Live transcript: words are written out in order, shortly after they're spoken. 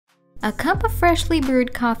A cup of freshly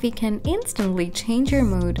brewed coffee can instantly change your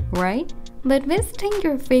mood, right? But visiting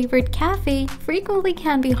your favorite cafe frequently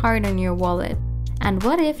can be hard on your wallet. And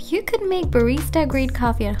what if you could make barista-grade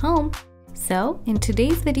coffee at home? So, in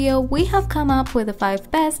today's video, we have come up with the 5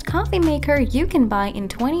 best coffee maker you can buy in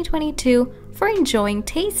 2022 for enjoying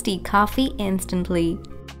tasty coffee instantly.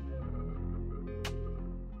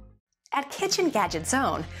 At Kitchen Gadget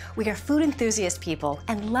Zone, we are food enthusiast people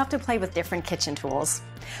and love to play with different kitchen tools.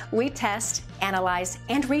 We test, analyze,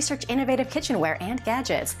 and research innovative kitchenware and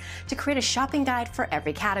gadgets to create a shopping guide for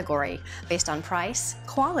every category based on price,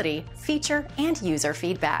 quality, feature, and user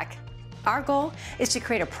feedback. Our goal is to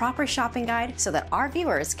create a proper shopping guide so that our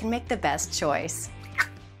viewers can make the best choice.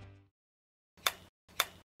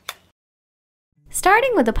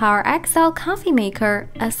 Starting with the PowerXL coffee maker,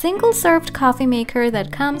 a single-served coffee maker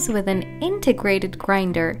that comes with an integrated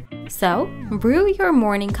grinder. So, brew your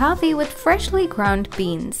morning coffee with freshly ground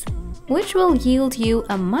beans, which will yield you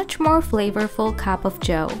a much more flavorful cup of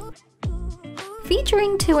joe.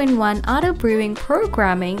 Featuring 2-in-1 auto brewing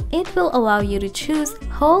programming, it will allow you to choose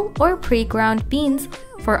whole or pre-ground beans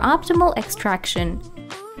for optimal extraction.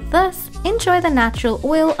 Thus, enjoy the natural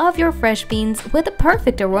oil of your fresh beans with a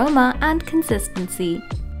perfect aroma and consistency.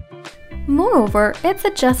 Moreover, its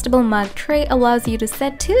adjustable mug tray allows you to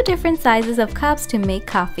set 2 different sizes of cups to make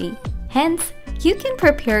coffee. Hence, you can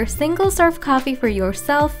prepare single-serve coffee for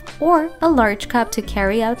yourself or a large cup to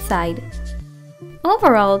carry outside.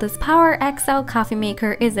 Overall, this PowerXL coffee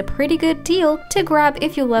maker is a pretty good deal to grab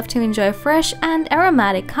if you love to enjoy fresh and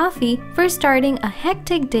aromatic coffee for starting a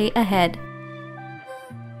hectic day ahead.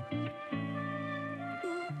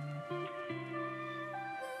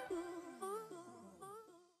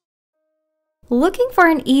 Looking for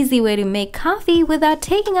an easy way to make coffee without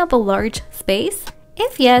taking up a large space?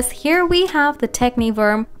 If yes, here we have the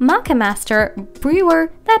Technivorm Moccamaster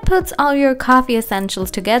brewer that puts all your coffee essentials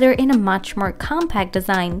together in a much more compact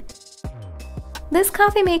design. This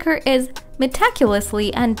coffee maker is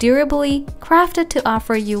meticulously and durably crafted to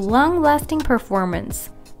offer you long-lasting performance.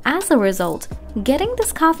 As a result, getting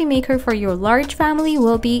this coffee maker for your large family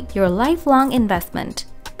will be your lifelong investment.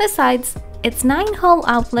 Besides, its 9-hole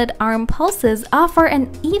outlet arm pulses offer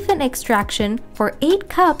an even extraction for 8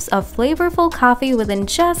 cups of flavorful coffee within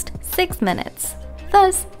just 6 minutes.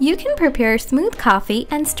 Thus, you can prepare smooth coffee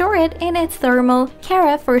and store it in its thermal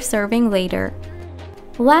carafe for serving later.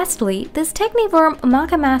 Lastly, this Technivorm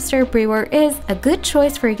Moccamaster brewer is a good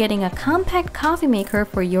choice for getting a compact coffee maker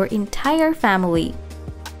for your entire family.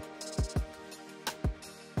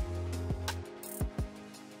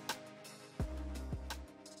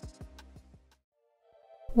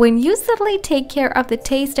 When you suddenly take care of the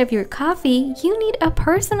taste of your coffee, you need a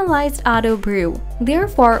personalized auto brew.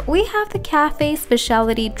 Therefore, we have the Café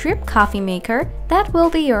specialty drip coffee maker that will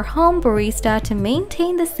be your home barista to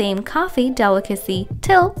maintain the same coffee delicacy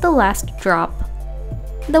till the last drop.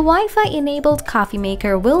 The Wi-Fi enabled coffee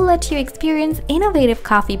maker will let you experience innovative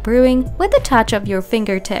coffee brewing with the touch of your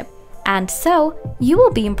fingertip. And so, you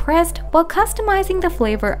will be impressed while customizing the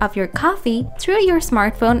flavor of your coffee through your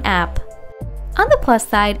smartphone app. On the plus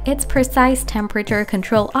side, its precise temperature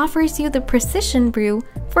control offers you the precision brew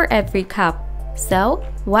for every cup. So,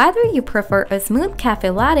 whether you prefer a smooth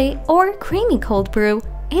cafe latte or creamy cold brew,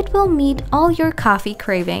 it will meet all your coffee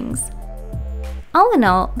cravings. All in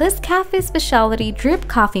all, this Café specialty drip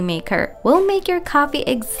coffee maker will make your coffee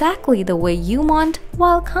exactly the way you want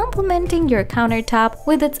while complementing your countertop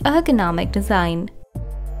with its ergonomic design.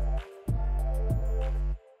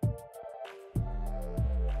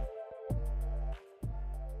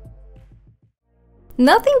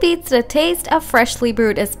 Nothing beats the taste of freshly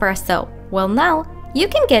brewed espresso. Well, now you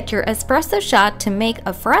can get your espresso shot to make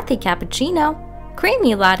a frothy cappuccino,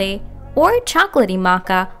 creamy latte, or chocolatey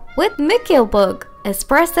mocha with Mikkelbug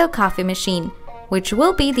espresso coffee machine, which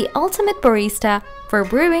will be the ultimate barista for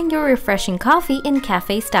brewing your refreshing coffee in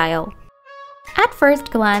cafe style. At first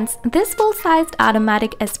glance, this full-sized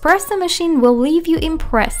automatic espresso machine will leave you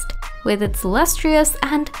impressed with its lustrous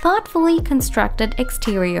and thoughtfully constructed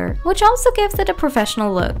exterior, which also gives it a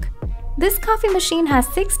professional look. This coffee machine has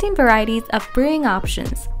 16 varieties of brewing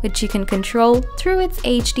options, which you can control through its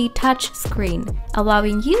HD touch screen,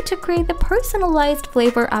 allowing you to create the personalized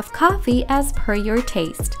flavor of coffee as per your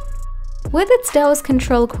taste. With its dose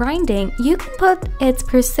control grinding, you can put its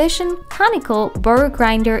precision conical burr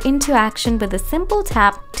grinder into action with a simple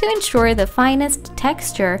tap to ensure the finest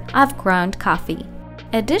texture of ground coffee.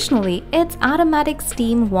 Additionally, its automatic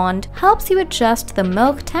steam wand helps you adjust the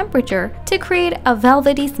milk temperature to create a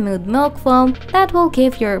velvety smooth milk foam that will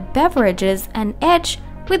give your beverages an edge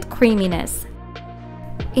with creaminess.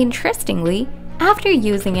 Interestingly, After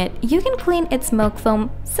using it, you can clean its milk foam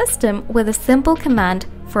system with a simple command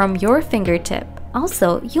from your fingertip.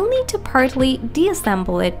 Also, you'll need to partly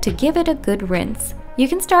deassemble it to give it a good rinse. You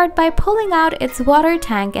can start by pulling out its water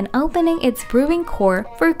tank and opening its brewing core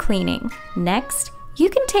for cleaning. Next, you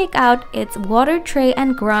can take out its water tray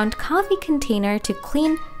and ground coffee container to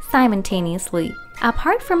clean simultaneously.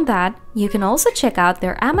 Apart from that, you can also check out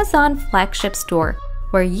their Amazon flagship store,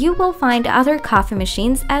 where you will find other coffee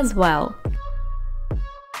machines as well.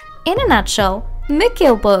 In a nutshell,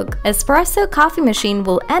 Moccamaster espresso coffee machine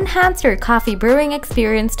will enhance your coffee brewing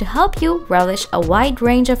experience to help you relish a wide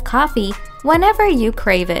range of coffee whenever you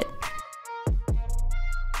crave it.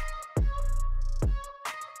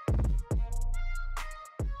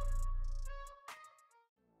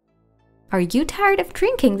 Are you tired of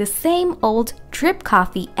drinking the same old drip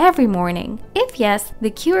coffee every morning? If yes, the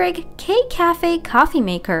Keurig Café coffee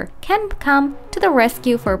maker can come to the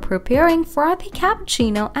rescue for preparing frothy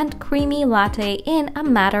cappuccino and creamy latte in a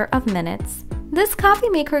matter of minutes. This coffee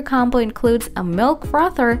maker combo includes a milk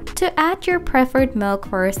frother to add your preferred milk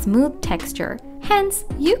for a smooth texture. Hence,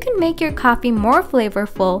 you can make your coffee more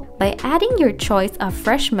flavorful by adding your choice of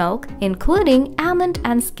fresh milk, including almond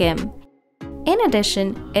and skim. In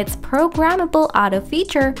addition, its programmable auto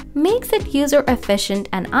feature makes it user-efficient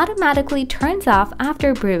and automatically turns off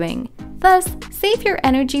after brewing. Thus, save your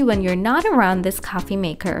energy when you're not around this coffee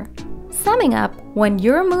maker. Summing up, when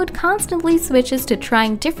your mood constantly switches to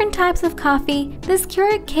trying different types of coffee, this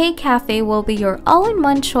Keurig Café will be your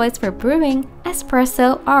all-in-one choice for brewing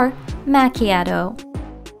espresso or macchiato.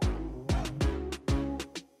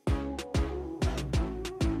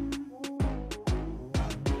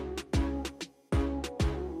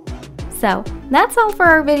 So, that's all for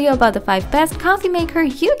our video about the 5 best coffee maker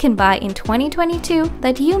you can buy in 2022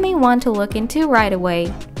 that you may want to look into right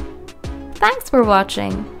away. Thanks for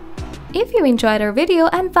watching! If you enjoyed our video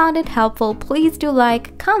and found it helpful, please do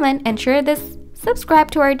like, comment, and share this.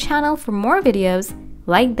 Subscribe to our channel for more videos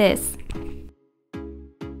like this.